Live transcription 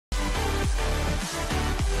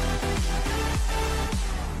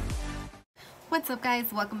What's up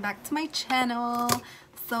guys, welcome back to my channel.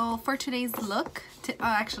 So for today's look,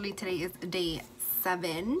 actually today is day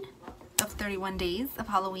 7 of 31 days of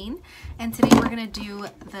Halloween, and today we're gonna do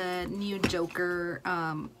the new Joker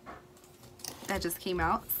that just came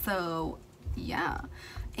out. So yeah,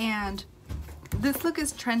 and this look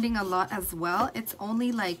is trending a lot as well. It's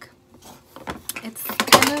only like it's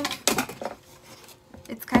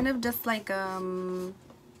kind of just like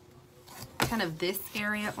kind of this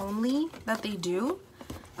area only that they do.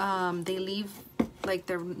 They leave like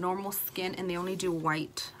their normal skin and they only do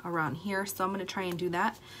white around here, so I'm gonna try and do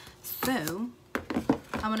that. So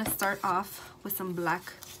I'm gonna start off with some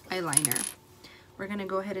black eyeliner. We're gonna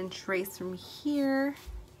go ahead and trace from here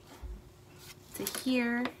to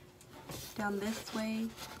here, down this way,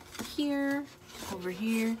 here, over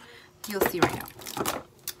here. You'll see right now.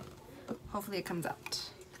 Hopefully it comes out,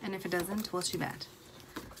 and if it doesn't, well, too bad.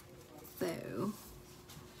 So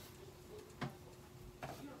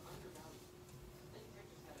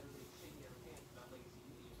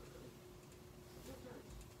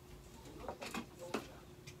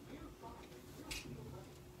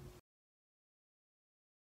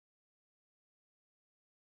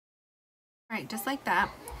alright, just like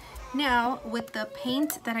that. Now with the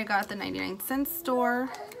paint that I got at the 99-cent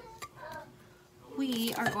store,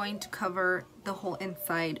 we are going to cover the whole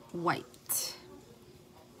inside white.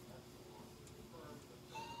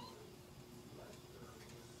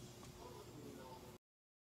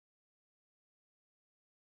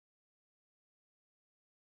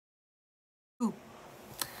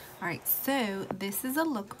 Alright, so this is a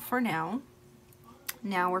look for now.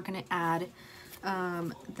 Now we're going to add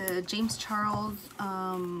the James Charles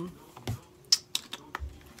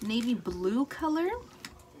navy blue color.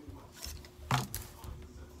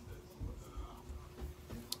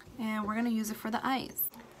 And we're going to use it for the eyes.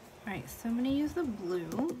 Alright, so I'm going to use the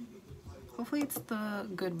blue. Hopefully it's the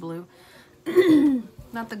good blue.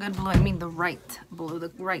 Not the good blue, I mean the right blue,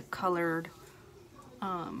 the right colored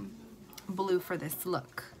blue for this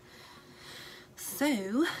look.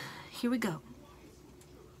 So here we go.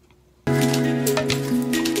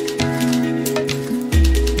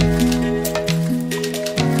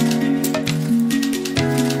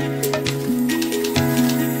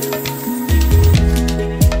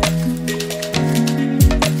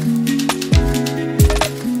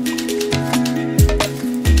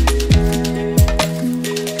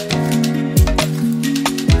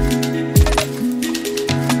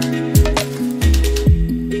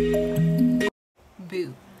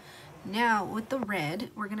 Now with the red,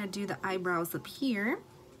 we're gonna do the eyebrows up here.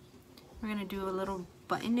 We're gonna do a little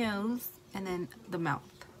button nose and then the mouth.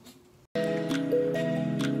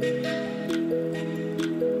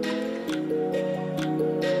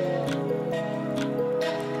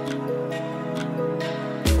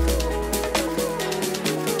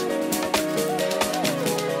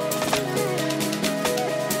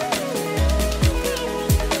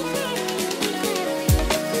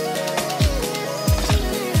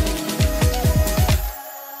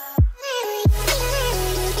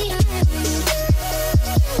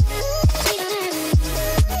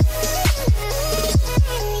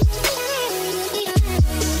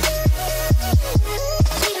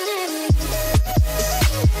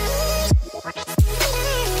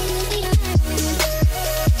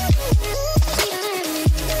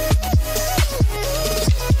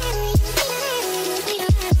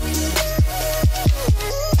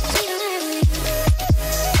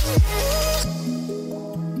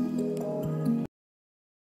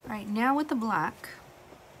 Now with the black,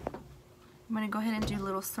 I'm going to go ahead and do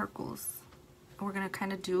little circles. We're going to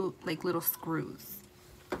kind of do like little screws.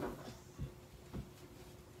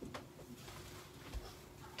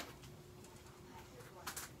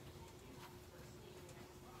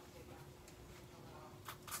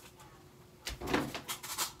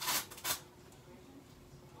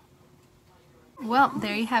 Well,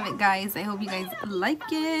 there you have it guys. I hope you guys like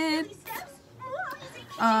it.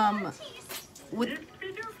 With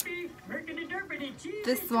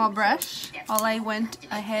this small brush, all I went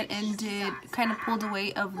ahead and did kind of pulled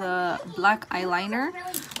away of the black eyeliner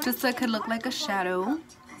just so it could look like a shadow.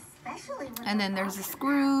 And then there's the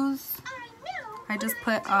screws. I just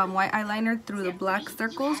put white eyeliner through the black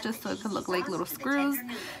circles just so it could look like little screws.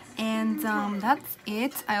 And that's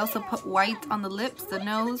it. I also put white on the lips, the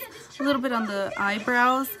nose, a little bit on the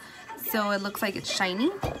eyebrows, so it looks like it's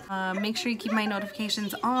shiny. Make sure you keep my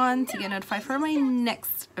notifications on to get notified for my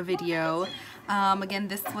next video. Again,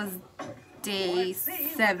 this was day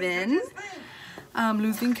 7.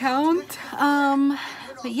 Losing count.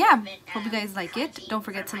 But yeah, hope you guys like it. Don't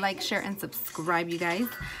forget to like, share, and subscribe, you guys.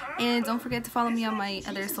 And don't forget to follow me on my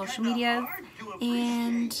other social medias.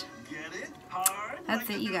 And that's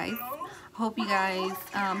it, you guys. Hope you guys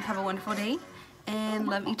have a wonderful day. And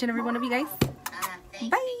love each and every one of you guys.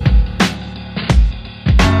 Bye.